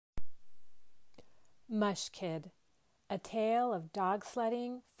MUSHKID, a tale of dog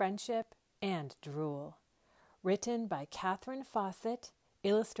sledding, friendship, and drool. Written by Catherine Fawcett,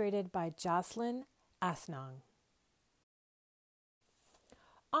 illustrated by Jocelyn Asnong.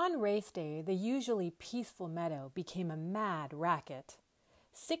 On race day, the usually peaceful meadow became a mad racket.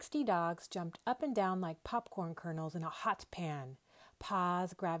 60 dogs jumped up and down like popcorn kernels in a hot pan,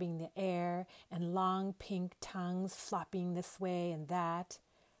 paws grabbing the air and long pink tongues flopping this way and that.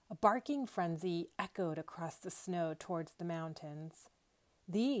 A barking frenzy echoed across the snow towards the mountains.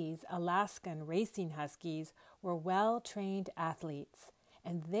 These Alaskan racing huskies were well-trained athletes,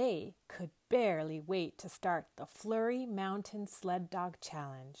 and they could barely wait to start the Flurry Mountain Sled Dog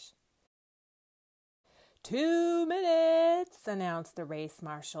Challenge. 2 minutes, announced the race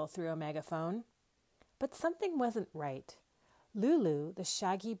marshal through a megaphone. But something wasn't right. Lulu, the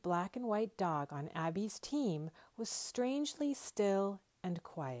shaggy black and white dog on Abby's team, was strangely still and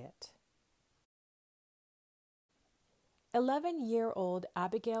quiet. 11-year-old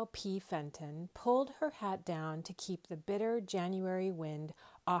Abigail P. Fenton pulled her hat down to keep the bitter January wind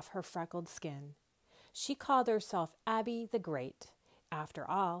off her freckled skin. She called herself Abby the Great. After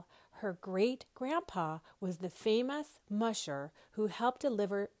all, her great-grandpa was the famous musher who helped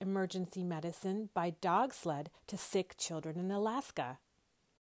deliver emergency medicine by dog sled to sick children in Alaska.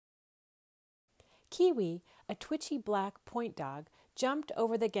 Kiwi, a twitchy black point dog, jumped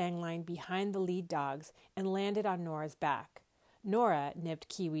over the gangline behind the lead dogs and landed on Nora's back. Nora nipped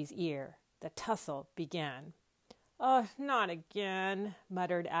Kiwi's ear. The tussle began. "Oh, not again,"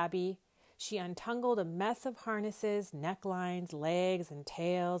 muttered Abby. She untangled a mess of harnesses, necklines, legs, and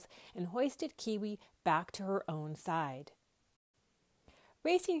tails, and hoisted Kiwi back to her own side.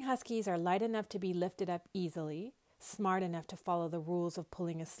 Racing huskies are light enough to be lifted up easily, smart enough to follow the rules of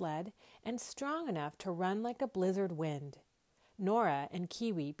pulling a sled, and strong enough to run like a blizzard wind. Nora and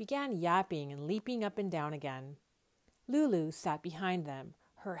Kiwi began yapping and leaping up and down again. Lulu sat behind them,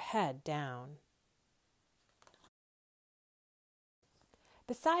 her head down.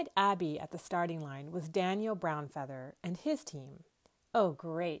 Beside Abby at the starting line was Daniel Brownfeather and his team. Oh,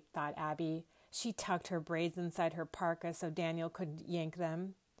 great, thought Abby. She tucked her braids inside her parka so Daniel couldn't yank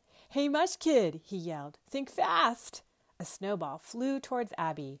them. "Hey, MUSHKID," he yelled. "Think fast!" A snowball flew towards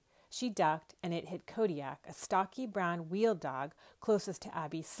Abby. She ducked, and it hit Kodiak, a stocky brown wheeled dog closest to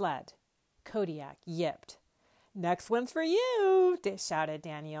Abby's sled. Kodiak yipped. "Next one's for you," shouted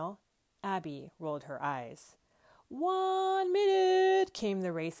Daniel. Abby rolled her eyes. 1 minute, came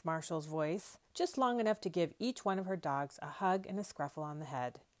the race marshal's voice, just long enough to give each one of her dogs a hug and a scruffle on the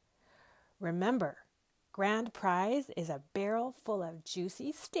head. "Remember, grand prize is a barrel full of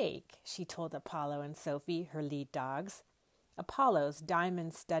juicy steak," she told Apollo and Sophie, her lead dogs. Apollo's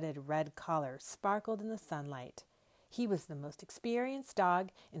diamond-studded red collar sparkled in the sunlight. He was the most experienced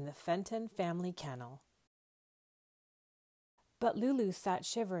dog in the Fenton family kennel. But Lulu sat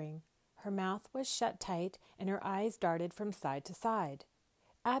shivering. Her mouth was shut tight and her eyes darted from side to side.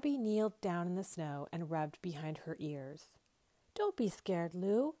 Abby kneeled down in the snow and rubbed behind her ears. "Don't be scared,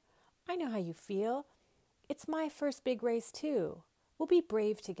 Lou. I know how you feel. It's my first big race, too. We'll be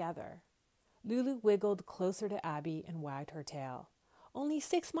brave together." Lulu wiggled closer to Abby and wagged her tail. "Only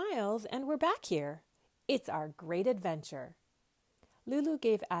 6 miles and we're back here. It's our great adventure." Lulu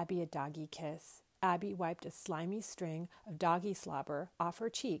gave Abby a doggy kiss. Abby wiped a slimy string of doggy slobber off her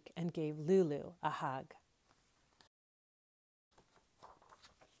cheek and gave Lulu a hug.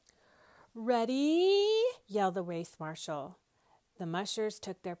 "Ready?" yelled the race marshal. The mushers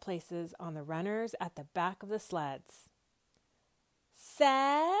took their places on the runners at the back of the sleds.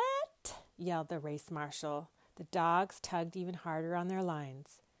 "Set!" yelled the race marshal. The dogs tugged even harder on their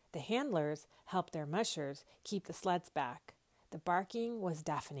lines. The handlers helped their mushers keep the sleds back. The barking was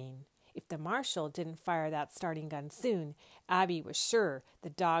deafening. If the marshal didn't fire that starting gun soon, Abby was sure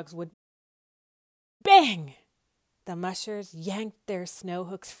the dogs would... Bang! The mushers yanked their snow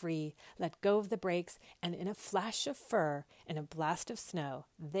hooks free, let go of the brakes, and in a flash of fur and a blast of snow,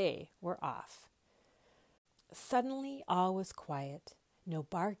 they were off. Suddenly all was quiet. No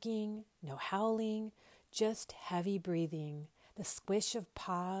barking, no howling, just heavy breathing, the squish of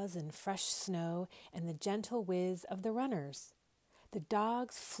paws and fresh snow, and the gentle whiz of the runners. The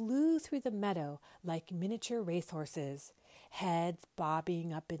dogs flew through the meadow like miniature racehorses, heads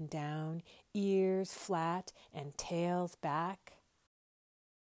bobbing up and down, ears flat and tails back.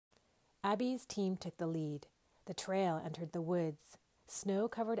 Abby's team took the lead. The trail entered the woods.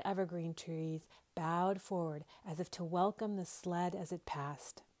 Snow-covered evergreen trees bowed forward as if to welcome the sled as it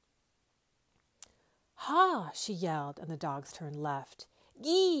passed. "Ha!" she yelled, and the dogs turned left.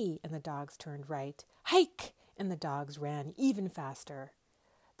 "Gee!" and the dogs turned right. "Hike!" and the dogs ran even faster.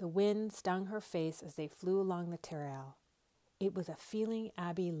 The wind stung her face as they flew along the trail. It was a feeling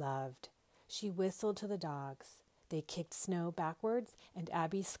Abby loved. She whistled to the dogs. They kicked snow backwards, and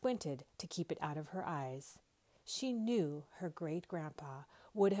Abby squinted to keep it out of her eyes. She knew her great-grandpa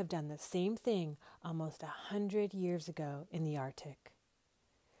would have done the same thing almost 100 years ago in the Arctic.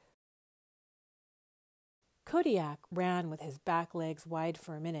 Kodiak ran with his back legs wide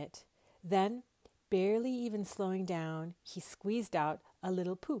for a minute. Then, barely even slowing down, he squeezed out a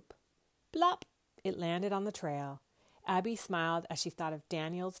little poop. Plop! It landed on the trail. Abby smiled as she thought of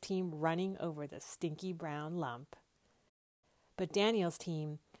Daniel's team running over the stinky brown lump. But Daniel's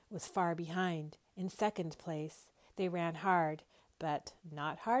team was far behind. In second place, they ran hard, but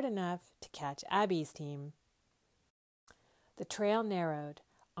not hard enough to catch Abby's team. The trail narrowed.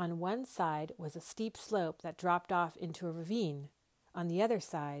 On one side was a steep slope that dropped off into a ravine. On the other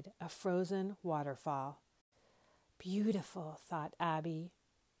side, a frozen waterfall. Beautiful, thought Abby.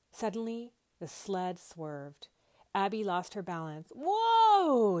 Suddenly, the sled swerved. Abby lost her balance.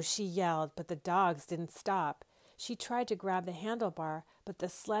 Whoa! She yelled, but the dogs didn't stop. She tried to grab the handlebar, but the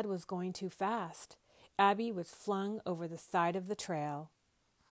sled was going too fast. Abby was flung over the side of the trail.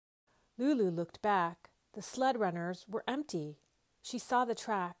 Lulu looked back. The sled runners were empty. She saw the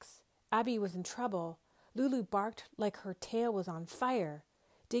tracks. Abby was in trouble. Lulu barked like her tail was on fire.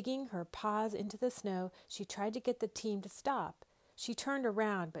 Digging her paws into the snow, she tried to get the team to stop. She turned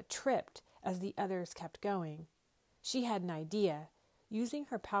around but tripped as the others kept going. She had an idea. Using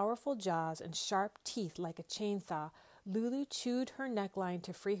her powerful jaws and sharp teeth like a chainsaw, Lulu chewed her neckline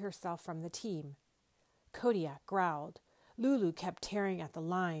to free herself from the team. Kodiak growled. Lulu kept tearing at the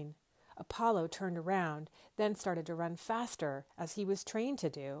line. Apollo turned around, then started to run faster, as he was trained to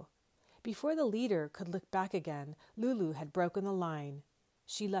do. Before the leader could look back again, Lulu had broken the line.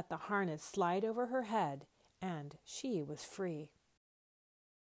 She let the harness slide over her head, and she was free.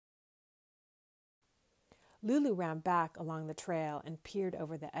 Lulu ran back along the trail and peered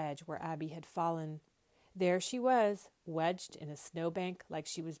over the edge where Abby had fallen. There she was, wedged in a snowbank like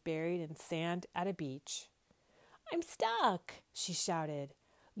she was buried in sand at a beach. "I'm stuck," she shouted.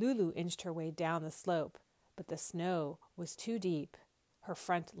 Lulu inched her way down the slope, but the snow was too deep. Her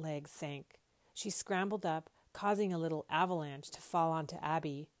front legs sank. She scrambled up, causing a little avalanche to fall onto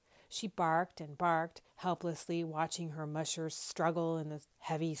Abby. She barked and barked, helplessly watching her mushers struggle in the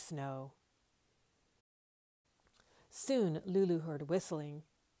heavy snow. Soon Lulu heard whistling.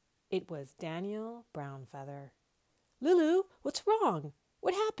 It was Daniel Brownfeather. "Lulu, what's wrong?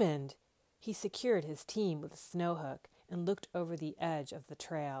 What happened?" He secured his team with a snow hook and looked over the edge of the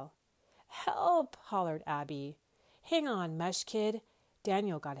trail. "Help!" hollered Abby. "Hang on, MUSHKID."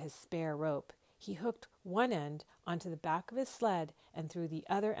 Daniel got his spare rope. He hooked one end onto the back of his sled and threw the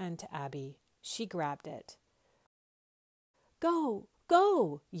other end to Abby. She grabbed it. "Go!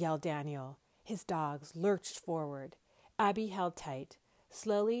 Go!" yelled Daniel. His dogs lurched forward. Abby held tight.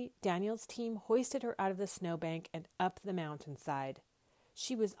 Slowly, Daniel's team hoisted her out of the snowbank and up the mountainside.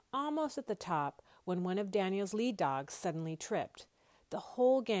 She was almost at the top when one of Daniel's lead dogs suddenly tripped. The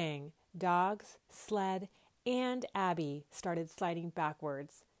whole gang, dogs, sled, and Abby, started sliding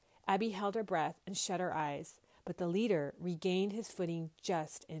backwards. Abby held her breath and shut her eyes, but the leader regained his footing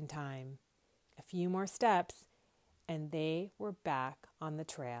just in time. A few more steps, and they were back on the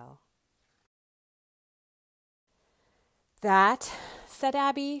trail. "That," said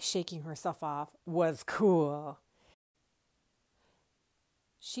Abby, shaking herself off, "was cool."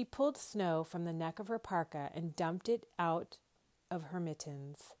 She pulled snow from the neck of her parka and dumped it out of her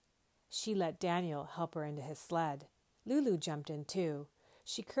mittens. She let Daniel help her into his sled. Lulu jumped in too.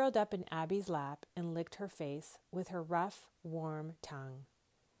 She curled up in Abby's lap and licked her face with her rough, warm tongue.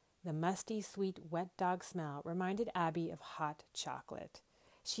 The musty, sweet, wet dog smell reminded Abby of hot chocolate.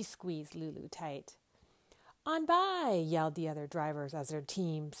 She squeezed Lulu tight. "On by!" yelled the other drivers as their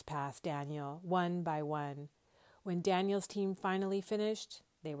teams passed Daniel, one by one. When Daniel's team finally finished,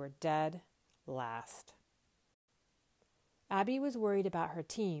 they were dead last. Abby was worried about her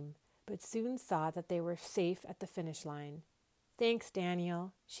team, but soon saw that they were safe at the finish line. "Thanks,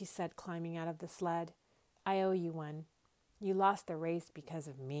 Daniel," she said, climbing out of the sled. "I owe you one. You lost the race because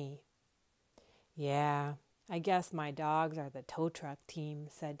of me." "Yeah, I guess my dogs are the tow truck team,"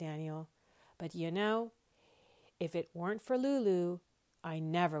 said Daniel. "But you know, if it weren't for Lulu, I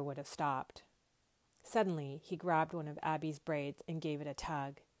never would have stopped." Suddenly, he grabbed one of Abby's braids and gave it a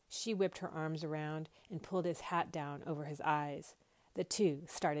tug. She whipped her arms around and pulled his hat down over his eyes. The two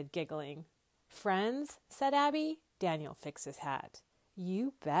started giggling. "Friends?" said Abby. Daniel fixed his hat.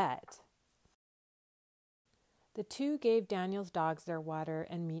 "You bet." The two gave Daniel's dogs their water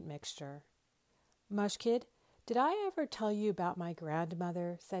and meat mixture. "MUSHKID, Did I ever tell you about my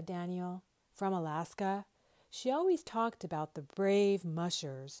grandmother, said Daniel, from Alaska? She always talked about the brave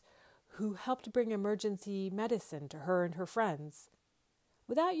mushers who helped bring emergency medicine to her and her friends.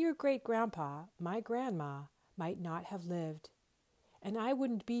 Without your great-grandpa, my grandma might not have lived, and I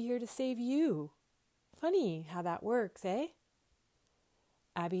wouldn't be here to save you. Funny how that works, eh?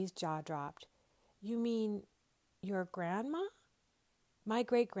 Abby's jaw dropped. You mean your grandma? My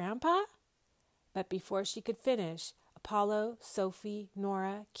great-grandpa? But before she could finish, Apollo, Sophie,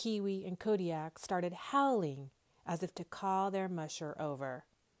 Nora, Kiwi, and Kodiak started howling as if to call their musher over.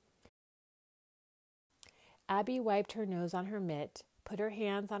 Abby wiped her nose on her mitt, put her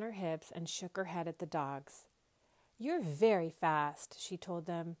hands on her hips, and shook her head at the dogs. You're very fast, she told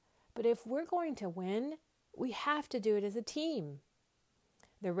them, but if we're going to win, we have to do it as a team.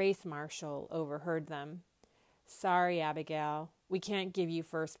 The race marshal overheard them. Sorry, Abigail, we can't give you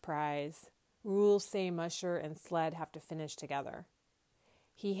first prize. Rules say musher and sled have to finish together.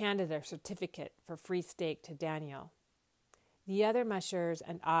 He handed a certificate for free steak to Daniel. The other mushers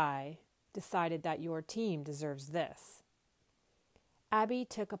and I decided that your team deserves this. Abby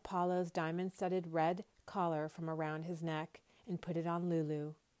took Apollo's diamond-studded red collar from around his neck and put it on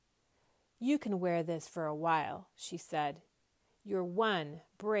Lulu. You can wear this for a while, she said. You're one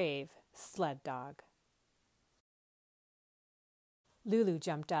brave sled dog. Lulu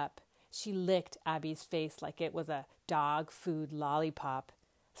jumped up. She licked Abby's face like it was a dog food lollipop.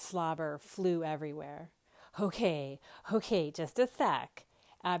 Slobber flew everywhere. Okay, just a sec.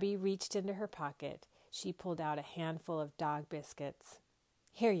 Abby reached into her pocket. She pulled out a handful of dog biscuits.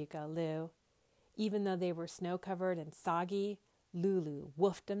 Here you go, Lou. Even though they were snow-covered and soggy, Lulu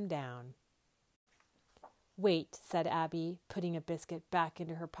wolfed them down. Wait, said Abby, putting a biscuit back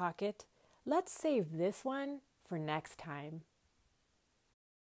into her pocket. Let's save this one for next time.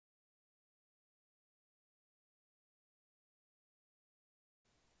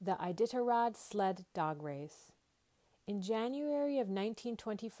 The Iditarod Sled Dog Race. In January of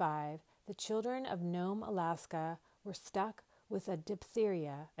 1925, the children of Nome, Alaska, were stuck with a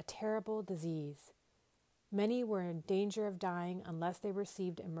diphtheria, a terrible disease. Many were in danger of dying unless they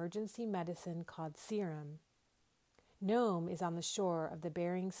received emergency medicine called serum. Nome is on the shore of the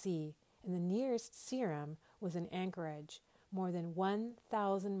Bering Sea, and the nearest serum was in Anchorage, more than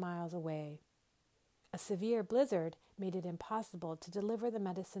 1,000 miles away. A severe blizzard made it impossible to deliver the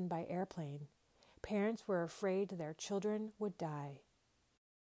medicine by airplane. Parents were afraid their children would die.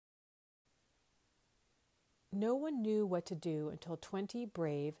 No one knew what to do until 20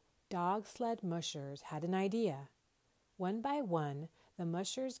 brave dog sled mushers had an idea. One by one, the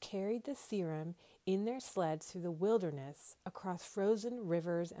mushers carried the serum in their sleds through the wilderness, across frozen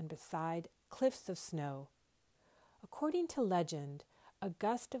rivers and beside cliffs of snow. According to legend, a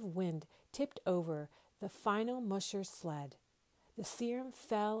gust of wind tipped over the final musher's sled. The serum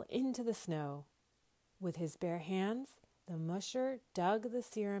fell into the snow. With his bare hands, the musher dug the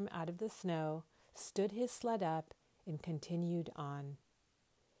serum out of the snow, stood his sled up, and continued on.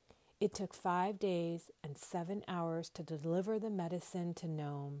 It took 5 days and 7 hours to deliver the medicine to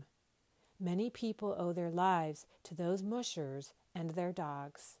Nome. Many people owe their lives to those mushers and their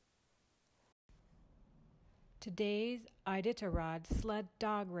dogs. Today's Iditarod Sled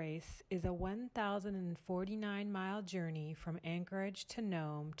Dog Race is a 1,049-mile journey from Anchorage to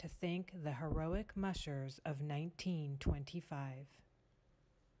Nome to thank the heroic mushers of 1925.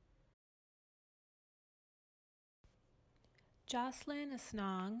 Jocelyn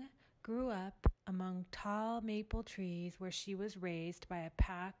Asnong grew up among tall maple trees where she was raised by a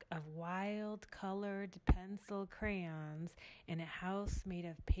pack of wild-colored pencil crayons in a house made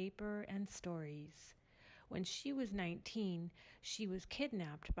of paper and stories. When she was 19, she was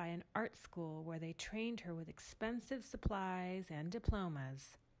kidnapped by an art school where they trained her with expensive supplies and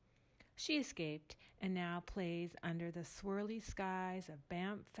diplomas. She escaped and now plays under the swirly skies of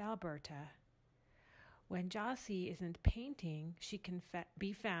Banff, Alberta. When Jossie isn't painting, she can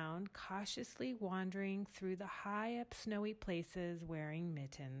be found cautiously wandering through the high-up snowy places wearing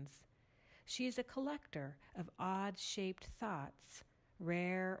mittens. She is a collector of odd-shaped thoughts,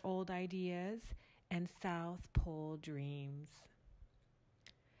 rare old ideas, and South Pole dreams.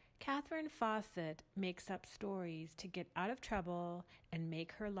 Catherine Fawcett makes up stories to get out of trouble and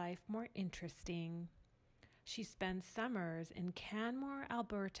make her life more interesting. She spends summers in Canmore,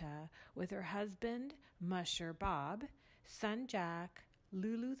 Alberta, with her husband, Musher Bob, son Jack,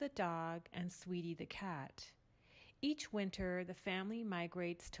 Lulu the dog, and Sweetie the cat. Each winter, the family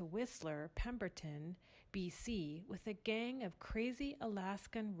migrates to Whistler, Pemberton, BC, with a gang of crazy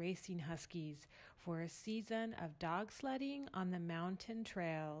Alaskan racing huskies for a season of dog sledding on the mountain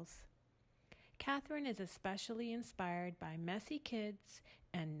trails. Catherine is especially inspired by messy kids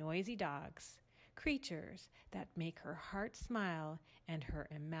and noisy dogs, creatures that make her heart smile and her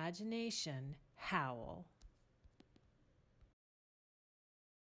imagination howl.